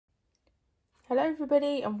Hello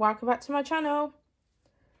everybody and welcome back to my channel.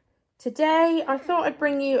 Today I thought I'd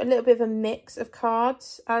bring you a little bit of a mix of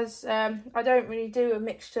cards, as I don't really do a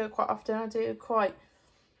mixture quite often. I do quite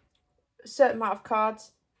a certain amount of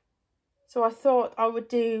cards, so I thought I would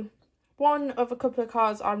do one of a couple of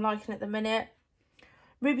cards I'm liking at the minute.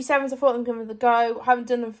 Ruby 7s, I thought I'm giving them a go. I haven't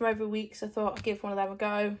done them for over a week, so I thought I'd give one of them a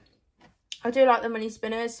go. I do like the money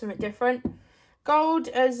spinners, something different. Gold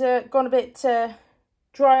has gone a bit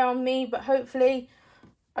dry on me, but hopefully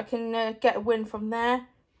I can get a win from there.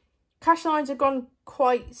 Cash lines have gone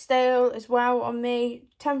quite stale as well on me.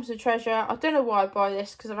 Tempers of Treasure, I don't know why I buy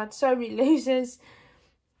this because I've had so many losers,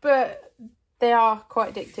 but they are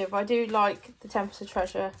quite addictive. I do like the Tempers of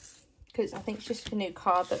Treasure because I think it's just a new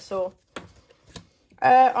card, that's all.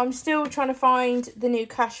 I'm still trying to find the new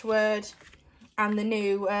cash word and the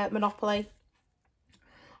new Monopoly.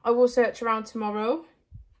 I will search around tomorrow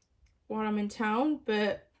while I'm in town,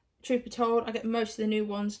 but truth be told, I get most of the new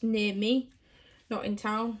ones near me, not in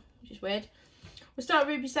town, which is weird. We'll start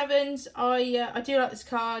with Ruby 7s. I do like this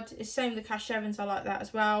card. It's the same with the Cash 7s, I like that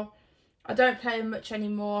as well. I don't play them much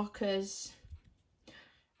anymore because,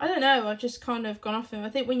 I don't know, I've just kind of gone off them. I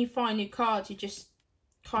think when you find new cards, you just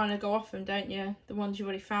kind of go off them, don't you? The ones you've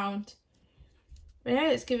already found. But yeah,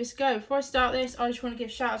 let's give this a go. Before I start this, I just want to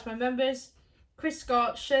give shout out to my members. Chris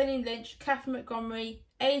Scott, Shirlene Lynch, Catherine Montgomery,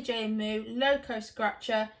 AJ and Moo, Loko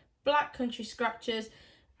Scratcher, Black Country Scratchers,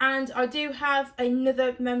 and I do have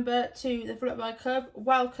another member to the Float by Club.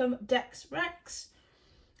 Welcome, DEX REX.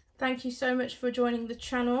 Thank you so much for joining the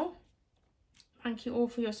channel. Thank you all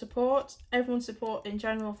for your support. Everyone's support in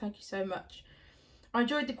general, thank you so much. I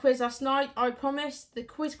enjoyed the quiz last night. I promise the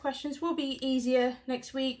quiz questions will be easier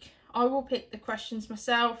next week. I will pick the questions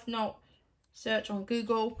myself, not search on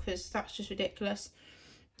Google, because that's just ridiculous.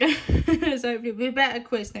 So it'll be a better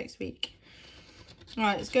quiz next week.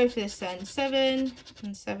 Right, let's go for this then. 7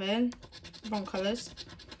 and 7, wrong colours.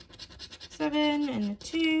 7 and a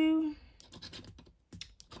 2.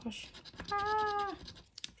 Gosh,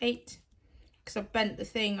 8. Because I've bent the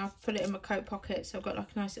thing, I've put it in my coat pocket, so I've got like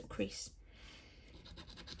a nice little crease.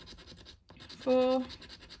 4,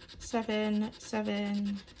 7,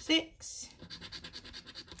 7, 6.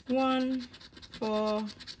 1, 4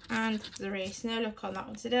 and 3. So no luck on that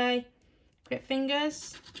one today. Grip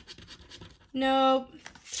fingers. No.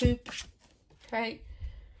 Poop. Okay.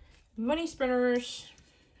 Money spinners.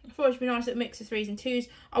 I thought it'd be nice to mix of 3s and 2s.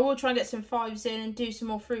 I will try and get some 5s in and do some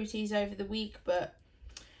more fruities over the week, but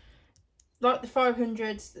like the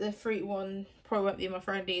 500s, the fruit one probably won't be my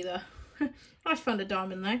friend either. I found a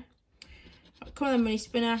diamond though. Come on, money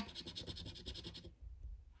spinner.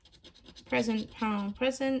 Present, pound,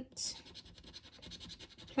 present.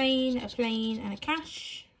 Plain, a plain, and a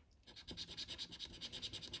cash.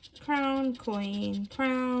 Crown, coin,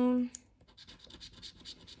 crown.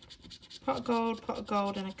 Pot of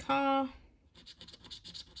gold, and a car.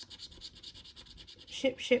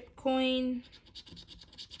 Ship, coin.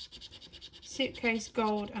 Suitcase,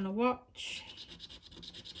 gold, and a watch.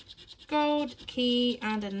 Gold, key,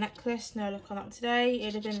 and a necklace. No luck on that today.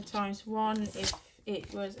 It'd have been a ×1 if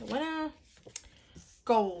it was a winner.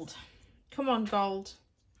 Gold. Come on, gold.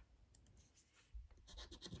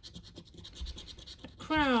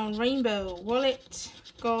 Crown, rainbow, wallet,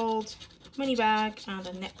 gold, money bag, and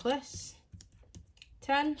a necklace.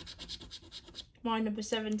 10. My number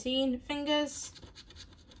 17. Fingers.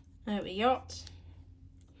 There we got.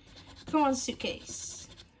 Come on, suitcase.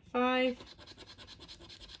 5.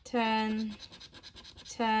 10.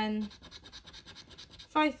 10.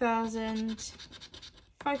 5,000.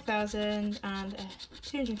 5,000 and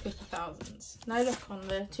 250,000. No luck on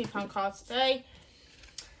the £2 cards today.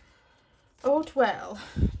 Oh well.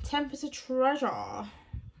 Tempers of Treasure. I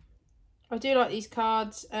do like these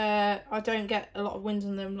cards. I don't get a lot of wins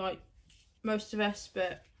on them like most of us,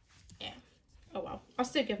 but yeah. Oh well. I'll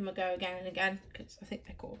still give them a go again and again because I think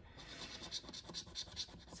they're cool.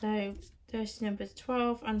 So those numbers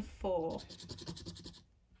 12 and 4.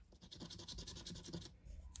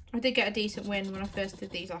 I did get a decent win when I first did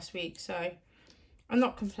these last week, so I'm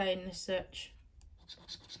not complaining as such.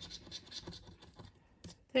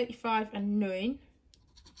 35 and 9.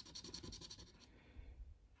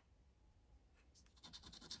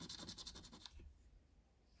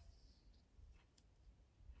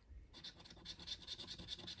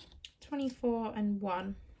 $24 and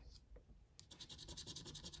 1.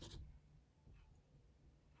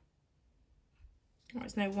 Oh,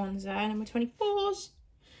 there's no 1s there. Number 24s.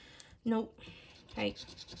 Nope. Okay.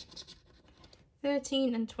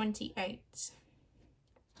 13 and 28.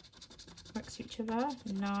 Next to each other.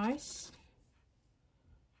 Nice.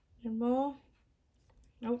 And more.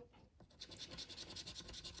 Nope.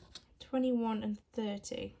 21 and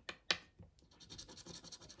 30.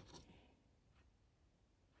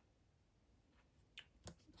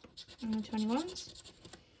 And 21s.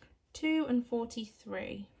 2 and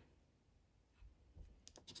 43.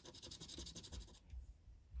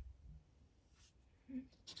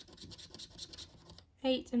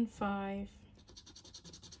 8 and 5.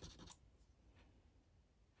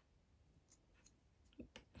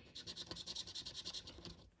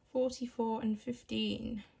 44 and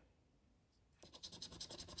 15.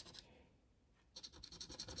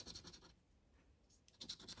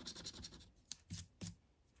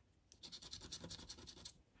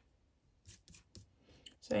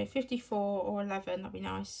 54 or 11, that'd be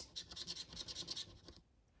nice.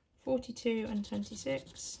 42 and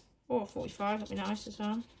 26, or 45, that'd be nice as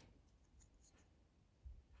well.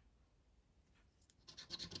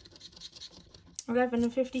 11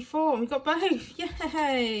 and 54, and we got both,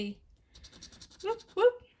 yay! Whoop,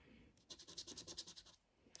 whoop.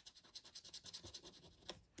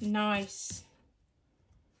 Nice.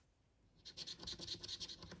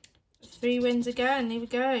 3 wins again, here we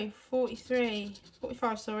go.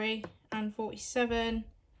 45, sorry, and 47.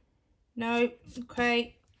 No,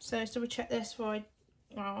 okay, so let's double check this before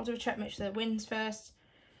I'll double check, make sure the wins first.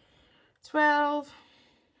 12,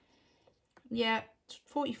 yeah,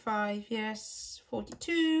 45, yes,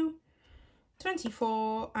 42,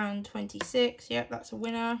 24 and 26, yep, that's a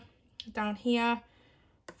winner. Down here,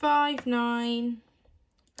 5, 9,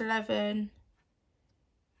 11,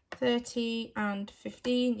 30 and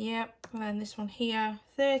 15, yep, and then this one here,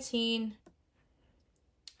 13,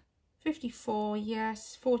 54,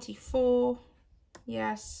 yes, 44,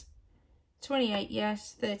 yes, 28,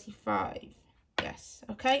 yes, 35, yes,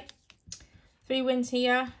 okay. 3 wins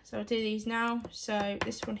here, so I'll do these now. So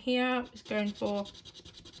this one here is going for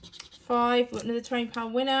 5. We've got another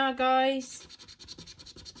 £20 winner, guys.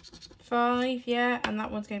 5, yeah, and that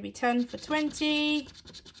one's going to be 10 for 20.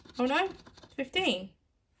 Oh no, 15.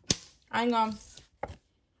 Hang on.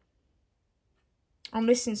 I'm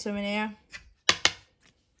missing some in here.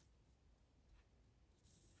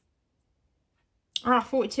 Ah,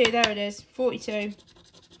 42, there it is, 42.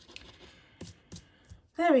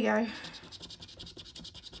 There we go.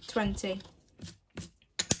 20.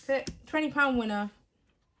 £20 winner.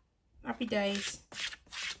 Happy days.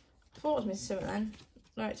 I thought I was missing something then.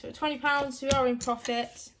 Right, so £20, we are in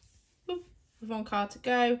profit. Ooh, with 1 card to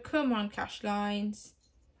go. Come on, cash lines.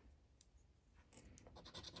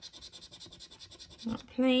 A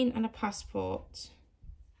plane and a passport.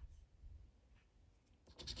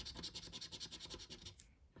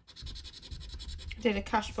 I did a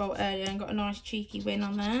cash bolt earlier and got a nice cheeky win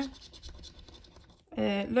on there.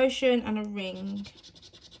 Lotion and a ring.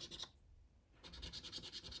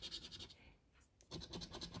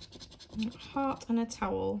 Heart and a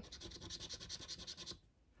towel.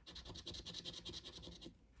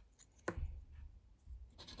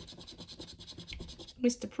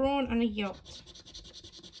 Mr. Prawn and a yacht.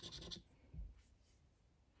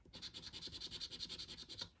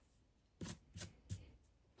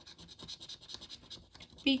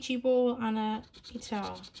 Beachy ball and a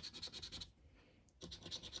guitar.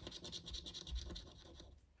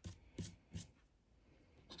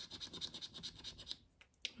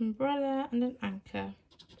 Umbrella and an anchor.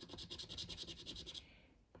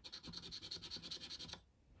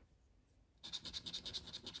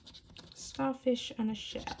 Starfish and a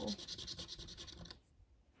shell.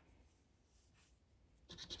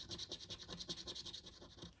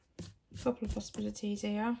 A couple of possibilities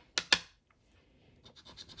here.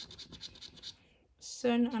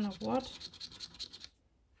 Sun and a wad.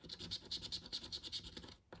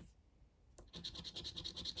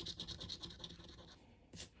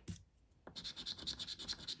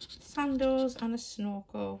 Sandals and a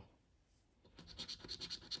snorkel.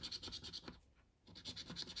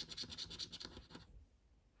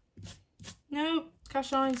 No,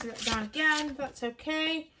 cash lines let down again, that's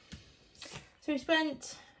okay. So we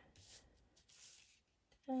spent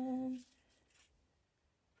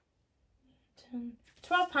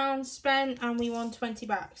 £12 spent and we won 20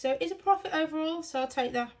 back. So it's a profit overall, so I'll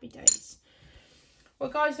take the happy days. Well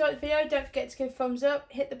guys, if you like the video, don't forget to give a thumbs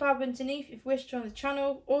up, hit the bell button underneath if you wish to join the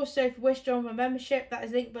channel. Also, if you wish to join my membership, that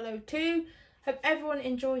is linked below too. Hope everyone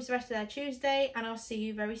enjoys the rest of their Tuesday and I'll see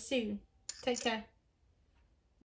you very soon. Take care.